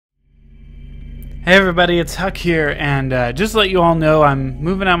Hey everybody, it's Huck here, and just to let you all know, I'm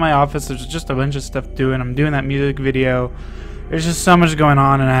moving out of my office. There's just a bunch of stuff to do, and I'm doing that music video. There's just so much going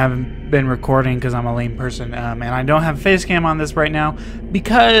on, and I haven't been recording because I'm a lame person, and I don't have face cam on this right now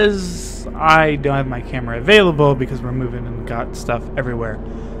because I don't have my camera available because we're moving and got stuff everywhere.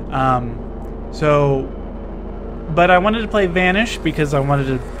 But I wanted to play Vanish because I wanted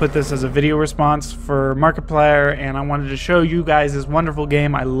to put this as a video response for Markiplier, and I wanted to show you guys this wonderful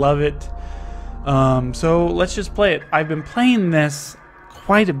game. I love it. So let's just play it. I've been playing this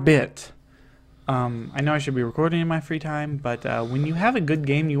quite a bit. I know I should be recording in my free time, but when you have a good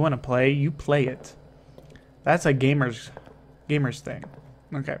game you want to play, you play it. That's a gamer's thing.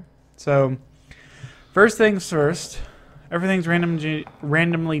 Okay, so first things first, everything's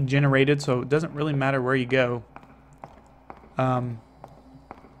randomly generated, so it doesn't really matter where you go.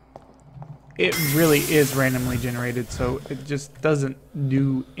 It really is randomly generated, so it just doesn't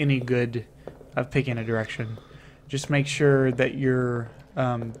do any good of picking a direction. Just make sure that you're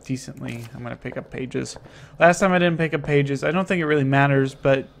decently... I'm going to pick up pages. Last time I didn't pick up pages. I don't think it really matters,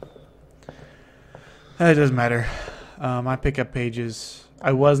 but it doesn't matter. I pick up pages.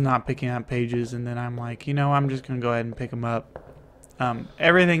 I was not picking up pages, and then I'm like, you know, I'm just going to go ahead and pick them up.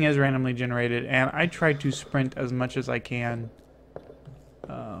 Everything is randomly generated, and I try to sprint as much as I can.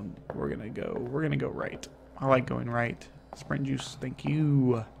 We're gonna go right. I like going right. Sprint juice, thank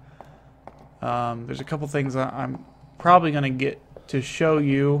you. There's a couple things I'm probably gonna get to show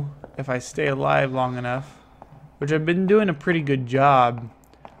you if I stay alive long enough, which I've been doing a pretty good job.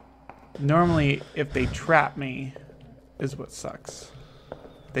 Normally, if they trap me, is what sucks.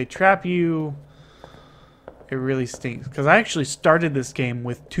 If they trap you, it really stinks. Because I actually started this game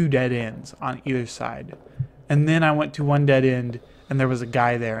with 2 dead ends on either side, and then I went to 1 dead end, and there was a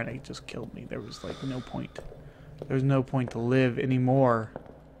guy there, and he just killed me. There was like no point. There's no point to live anymore.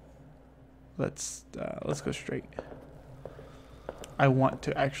 Let's go straight. I want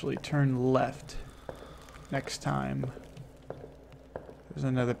to actually turn left next time. There's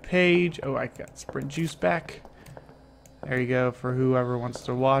another page. Oh, I got sprint juice back. There you go for whoever wants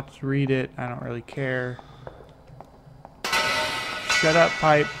to watch, read it. I don't really care. Shut up,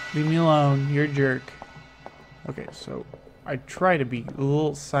 pipe. Leave me alone. You're a jerk. Okay, so I try to be a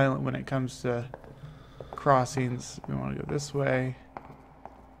little silent when it comes to crossings. We want to go this way.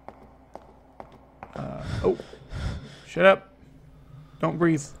 Oh, shut up. Don't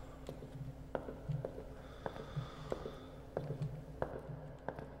breathe.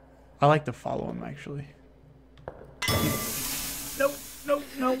 I like to follow him, actually.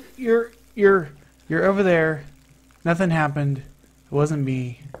 No. You're over there. Nothing happened. It wasn't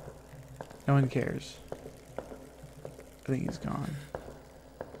me. No one cares. I think he's gone.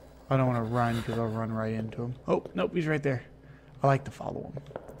 I don't want to run because I'll run right into him. Oh, nope, he's right there. I like to follow him.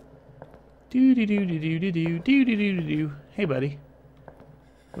 Do-do-do-do-do-do-do-do-do-do-do. Hey, buddy.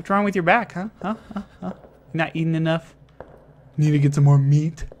 What's wrong with your back, huh? Huh? You're not eating enough? Need to get some more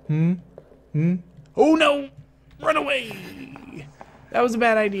meat? Oh, no! Run away! That was a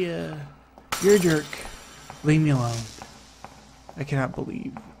bad idea. You're a jerk. Leave me alone. I cannot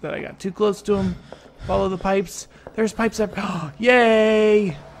believe that I got too close to him. Follow the pipes. There's pipes up. Oh,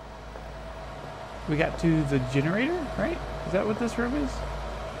 yay! We got to the generator, right? Is that what this room is?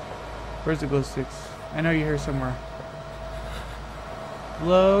 Where's the glow sticks? I know you're here somewhere.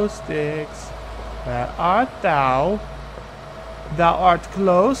 Glow sticks. Where art thou? Thou art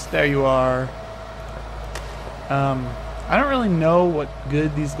close. There you are. I don't really know what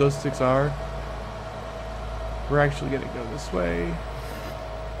good these glow sticks are. We're actually gonna go this way.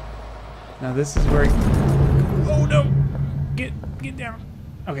 Now this is where... Oh no! Get down.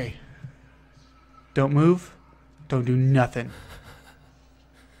 Okay. Don't move. Don't do nothing.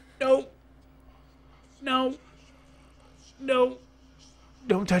 No. No. No.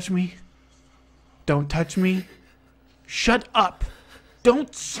 Don't touch me. Don't touch me. Shut up.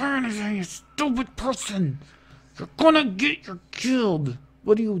 Don't say anything, you stupid person. You're gonna get killed.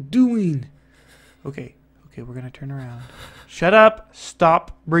 What are you doing? Okay, we're gonna turn around. Shut up.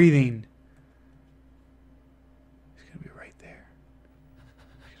 Stop breathing. He's gonna be right there.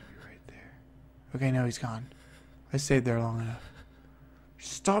 Okay, no, he's gone. I stayed there long enough.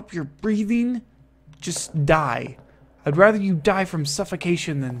 Stop your breathing. Just die. I'd rather you die from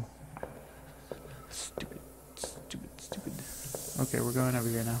suffocation than... Stupid. Okay, we're going over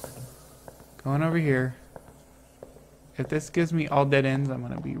here now. Going over here. If this gives me all dead ends, I'm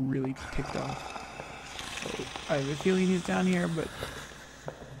going to be really ticked off. So, I have a feeling he's down here, but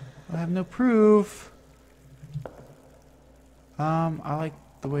I have no proof. I like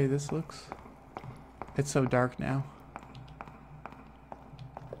the way this looks. It's so dark now.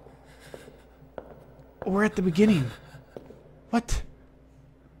 We're at the beginning. What?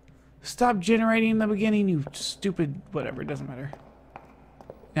 Stop generating the beginning, you stupid... Whatever, it doesn't matter.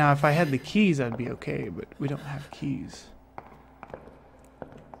 Now, if I had the keys, I'd be okay, but we don't have keys.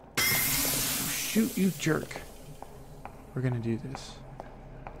 Shoot, you jerk. We're gonna do this.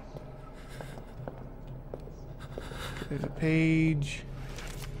 There's a page.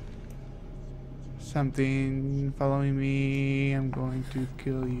 Something following me. I'm going to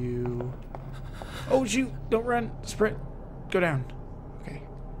kill you. Oh, shoot! Don't run. Sprint. Go down. Okay.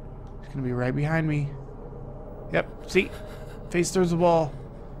 It's gonna be right behind me. Yep. See? Face towards the wall.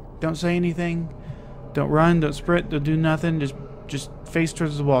 Don't say anything. Don't run. Don't sprint. Don't do nothing. Just face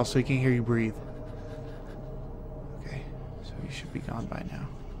towards the wall so he can hear you breathe. Okay. So you should be gone by now.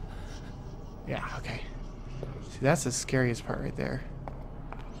 Yeah. Okay. See, that's the scariest part right there.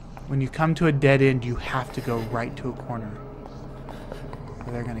 When you come to a dead end, you have to go right to a corner,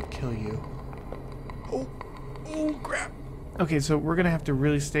 or they're gonna kill you. Oh crap. Okay, so we're gonna have to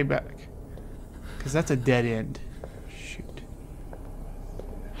really stay back, because that's a dead end. Shoot.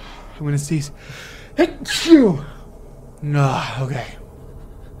 I'm gonna seize. No, okay.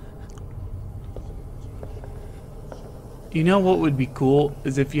 You know what would be cool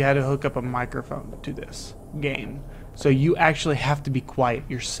is if you had to hook up a microphone to this game. So you actually have to be quiet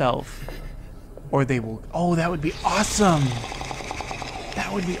yourself, or they will... Oh, that would be awesome!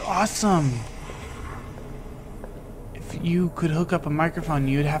 That would be awesome! If you could hook up a microphone,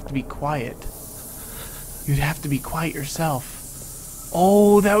 you'd have to be quiet. You'd have to be quiet yourself.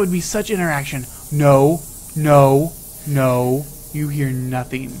 Oh, that would be such interaction. No, no, no. You hear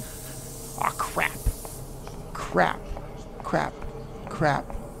nothing. Aw, crap. Crap. Crap. Crap.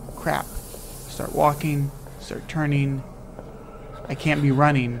 Crap. Start walking. Start turning. I can't be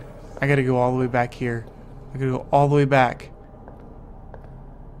running. I gotta go all the way back here. I gotta go all the way back.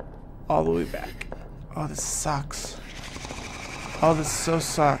 All the way back. Oh, this sucks. Oh, this so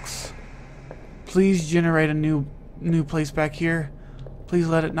sucks. Please generate a new place back here. Please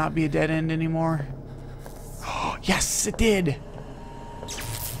let it not be a dead end anymore. Oh, yes, it did.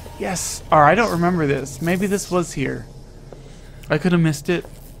 Yes. Alright, I don't remember this. Maybe this was here. I could have missed it.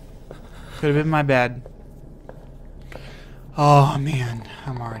 Could have been my bad. Oh man,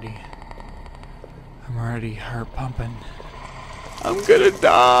 I'm already heart pumping. I'm gonna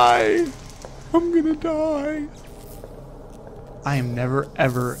die. I'm gonna die. I am never,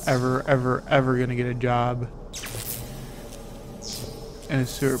 ever, ever, ever, ever gonna get a job in a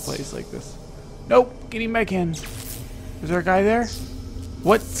sewer place like this. Nope, getting back in. Is there a guy there?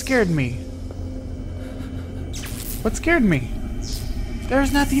 What scared me? What scared me?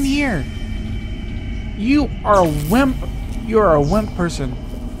 There's nothing here. You are a wimp. You're a wimp person.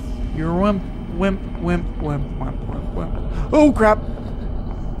 You're a wimp. Oh crap!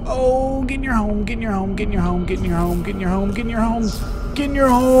 Oh, get in your home, get in your home, get in your home, get in your home, get in your home, get in your home, get in your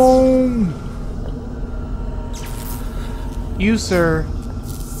home! You, sir.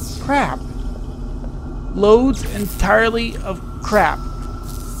 Crap. Loads entirely of crap.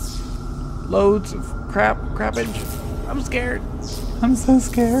 Loads of crappage. I'm scared. I'm so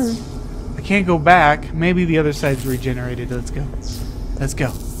scared. I can't go back. Maybe the other side's regenerated. Let's go. Let's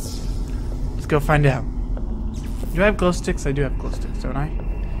go. Let's go find out. Do I have glow sticks? I do have glow sticks, don't I?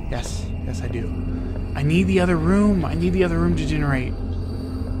 Yes. Yes, I do. I need the other room. I need the other room to generate.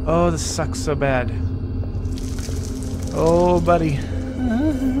 Oh, this sucks so bad. Oh, buddy.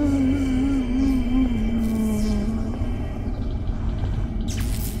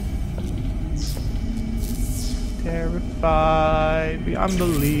 Terrified beyond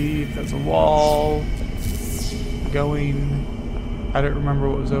belief. There's a wall going. I don't remember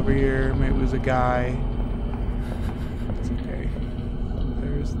what was over here. Maybe it was a guy. It's okay.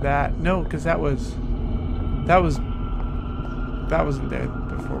 There's that. No, because that wasn't there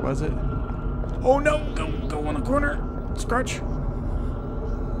before, was it? Oh no! Go on the corner. Scratch.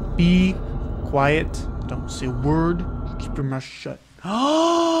 Be quiet. Don't say a word. Keep your mouth shut.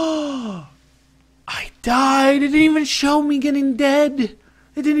 Oh! I died. It didn't even show me getting dead. It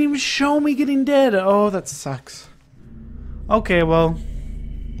didn't even show me getting dead. Oh, that sucks. Okay, well,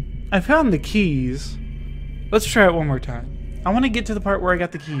 I found the keys. Let's try it one more time. I want to get to the part where I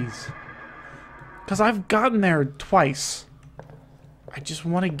got the keys, because I've gotten there twice. I just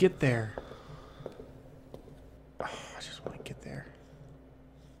want to get there. Oh, I just want to get there.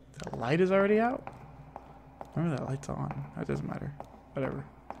 The light is already out? Remember that light's on. That doesn't matter. Whatever.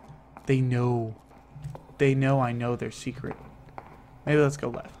 They know. They know I know their secret. Maybe let's go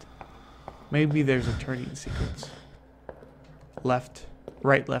left. Maybe there's a turning sequence. Left,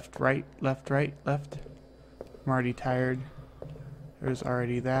 right, left, right, left, right, left. I'm already tired. There's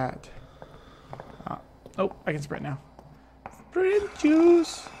already that. Oh, I can sprint now. Sprint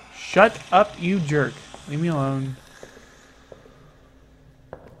juice. Shut up, you jerk. Leave me alone.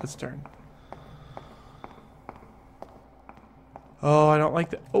 Let's turn. Oh, I don't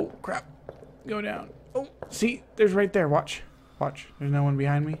like that. Oh, crap. Go down. Oh, see? There's right there. Watch. Watch. There's no one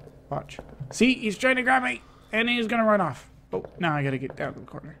behind me. Watch. See? He's trying to grab me. And he's going to run off. Oh, now I got to get down to the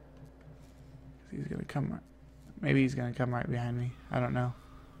corner. He's going to come. Maybe he's going to come right behind me. I don't know.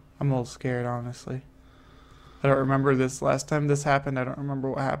 I'm a little scared, honestly. I don't remember this. Last time this happened, I don't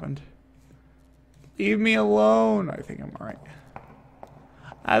remember what happened. Leave me alone. I think I'm alright.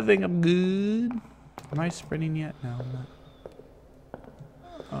 I think I'm good. Am I sprinting yet? No, I'm not.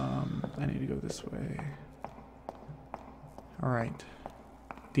 I need to go this way. Alright.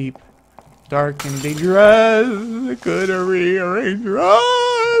 Deep, dark, and dangerous. Could rearrange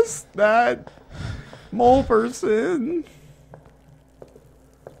us. That mole person.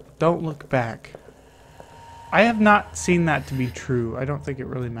 Don't look back. I have not seen that to be true. I don't think it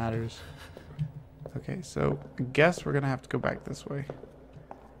really matters. Okay, so I guess we're gonna have to go back this way.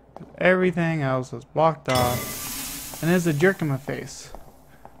 Everything else is blocked off. And there's a jerk in my face.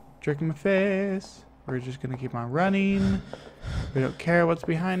 Jerk in my face. We're just gonna keep on running. We don't care what's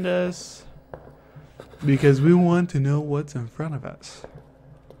behind us. Because we want to know what's in front of us.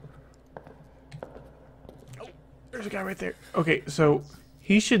 Oh, there's a guy right there. Okay, so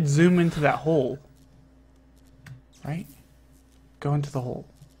he should zoom into that hole. Right? Go into the hole.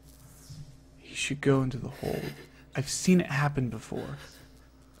 He should go into the hole. I've seen it happen before.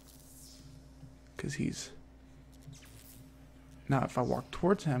 Because he's... Now if I walk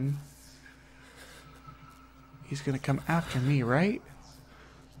towards him, he's going to come after me, right?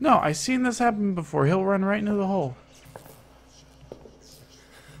 No, I've seen this happen before. He'll run right into the hole.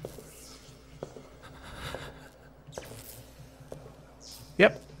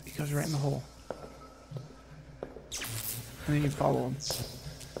 Yep, he goes right in the hole. And then you follow him.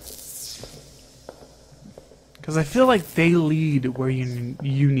 Because I feel like they lead where you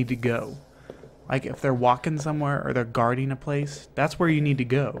need to go. Like if they're walking somewhere or they're guarding a place, that's where you need to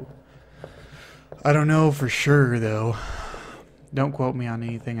go. I don't know for sure though. Don't quote me on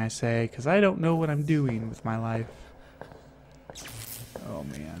anything I say because I don't know what I'm doing with my life. Oh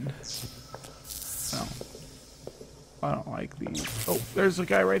man. No. I don't like these. Oh, there's a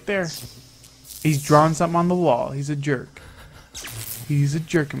guy right there. He's drawing something on the wall. He's a jerk. He's a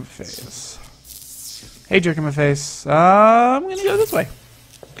jerk in my face. Hey, jerk in my face. I'm gonna go this way.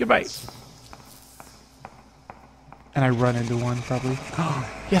 Goodbye. And I run into one, probably. Oh,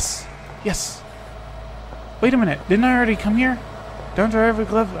 yes! Yes! Wait a minute. Didn't I already come here? Don't I ever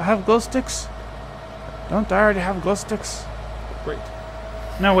have glow sticks? Don't I already have glow sticks? Wait.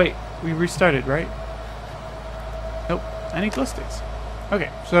 No, wait. We restarted, right? Nope. I need glow sticks. Okay,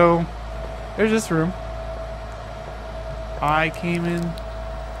 so... There's this room. I came in...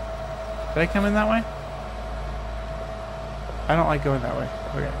 Did I come in that way? I don't like going that way.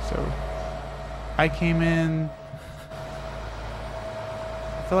 Okay, so... I came in...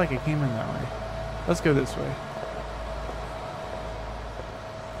 I feel like I came in that way. Let's go this way.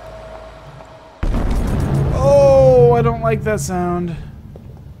 Oh, I don't like that sound.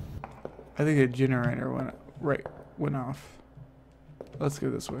 I think a generator went off. Let's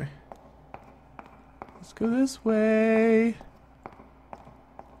go this way. Let's go this way.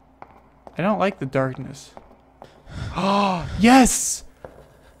 I don't like the darkness. Oh, yes!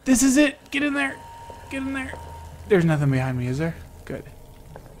 This is it! Get in there! Get in there! There's nothing behind me, is there? Good.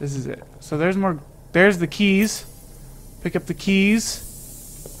 This is it. So there's more. There's the keys. Pick up the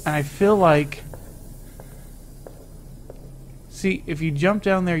keys. And I feel like... See, if you jump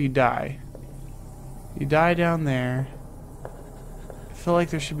down there, you die. You die down there. I feel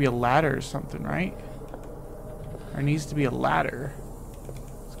like there should be a ladder or something, right? There needs to be a ladder.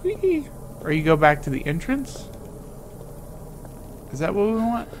 Squeaky. Or you go back to the entrance? Is that what we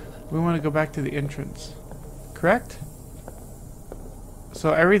want? We want to go back to the entrance. Correct?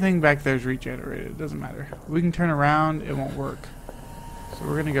 So everything back there is regenerated. It doesn't matter. We can turn around. It won't work. So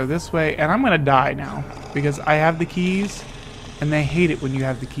we're going to go this way. And I'm going to die now. Because I have the keys. And they hate it when you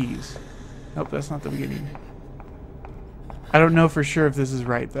have the keys. Nope, that's not the beginning. I don't know for sure if this is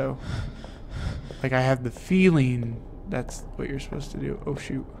right, though. Like, I have the feeling that's what you're supposed to do. Oh,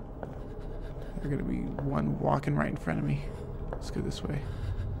 shoot. There's going to be one walking right in front of me. Let's go this way.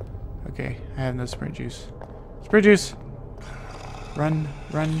 Okay, I have no sprint juice. Sprint juice! Run,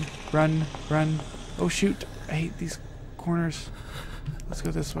 run, run, run. Oh, shoot. I hate these corners. Let's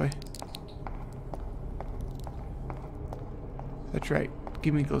go this way. That's right.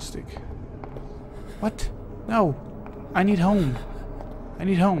 Give me a glow stick. What? No. I need home. I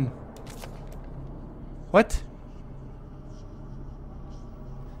need home. What?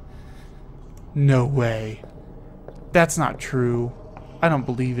 No way. That's not true. I don't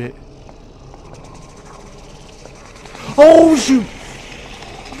believe it. Oh, shoot!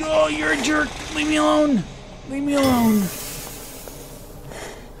 Oh, you're a jerk. Leave me alone. Leave me alone.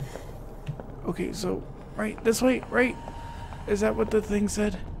 Okay, so, right, this way, right? Is that what the thing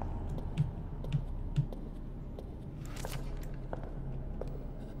said?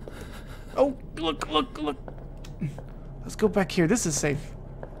 Oh, look, look, look. Let's go back here. This is safe.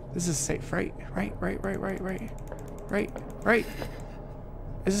 This is safe, right? Right.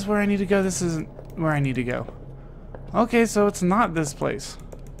 Is this where I need to go? This isn't where I need to go. Okay, so it's not this place.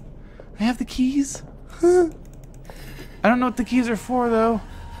 I have the keys? Huh? I don't know what the keys are for, though.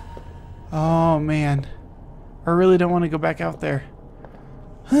 Oh, man. I really don't want to go back out there.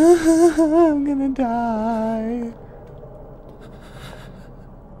 I'm gonna die.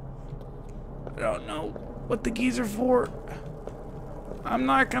 I don't know what the keys are for. I'm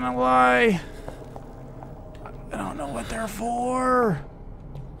not gonna lie. I don't know what they're for.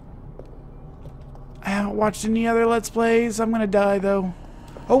 I haven't watched any other Let's Plays. I'm gonna die, though.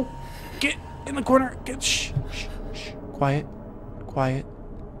 Oh, get in the corner. Get shh. Quiet. Quiet.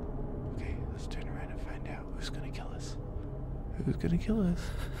 Okay, let's turn around and find out who's gonna kill us. Who's gonna kill us?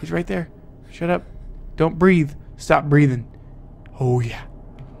 He's right there. Shut up. Don't breathe. Stop breathing. Oh, yeah.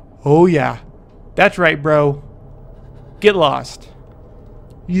 Oh, yeah. That's right, bro. Get lost.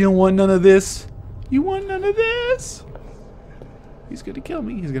 You don't want none of this. You want none of this. He's gonna kill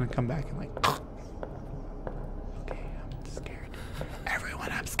me. He's gonna come back and like... Okay, I'm scared. Everyone,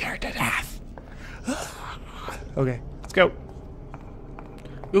 I'm scared to death. Okay, let's go.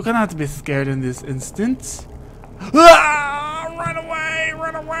 You cannot be scared in this instance. Run away!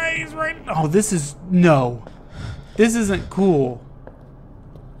 Run away! He's right... Oh, this is... No. This isn't cool.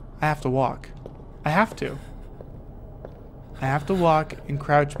 I have to walk. I have to. I have to walk and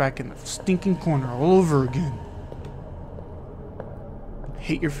crouch back in the stinking corner all over again.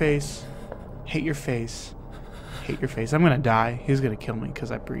 Hate your face. Hate your face. Hate your face. I'm gonna die. He's gonna kill me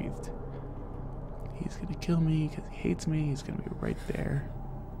because I breathed. He's gonna kill me because he hates me. He's gonna be right there.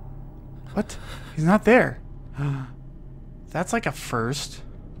 What? He's not there. That's like a first.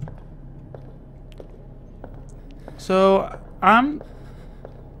 So, I'm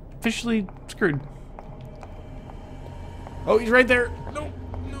officially screwed. Oh, he's right there. No.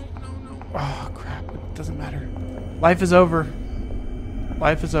 Oh, crap. It doesn't matter. Life is over.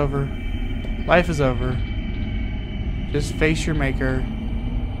 Life is over. Life is over. Just face your maker.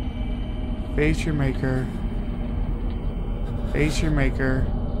 Face your maker. Face your maker.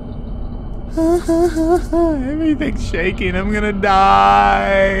 Everything's shaking. I'm gonna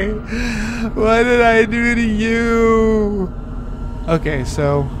die. What did I do to you? Okay,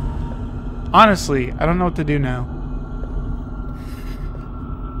 so honestly, I don't know what to do now.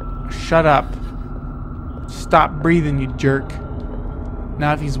 Shut up. Stop breathing, you jerk.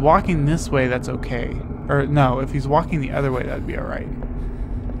 Now, if he's walking this way, that's okay. Or no, if he's walking the other way, that'd be alright.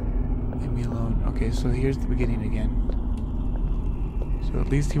 Leave me alone. Okay, so here's the beginning again. So at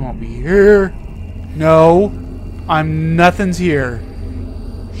least he won't be here. No, nothing's here.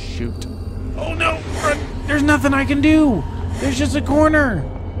 Shoot. Oh no, run. There's nothing I can do. There's just a corner.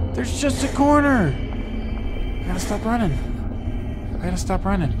 There's just a corner. I gotta stop running. I gotta stop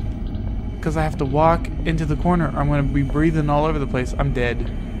running. Because I have to walk into the corner or I'm gonna be breathing all over the place. I'm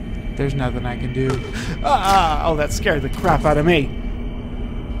dead. There's nothing I can do. Oh, that scared the crap out of me.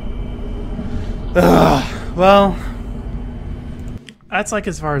 Well, that's like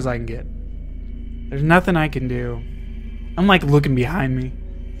as far as I can get. There's nothing I can do. I'm like looking behind me,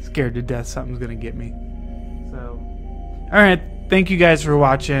 scared to death something's gonna get me. So, alright, thank you guys for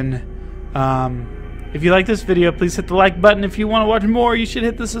watching. If you like this video, please hit the like button. If you want to watch more, you should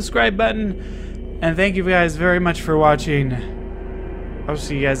hit the subscribe button. And thank you guys very much for watching. I'll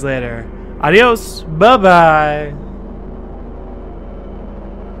see you guys later. Adios. Bye-bye.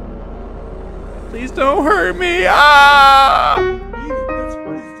 Please don't hurt me. Ah!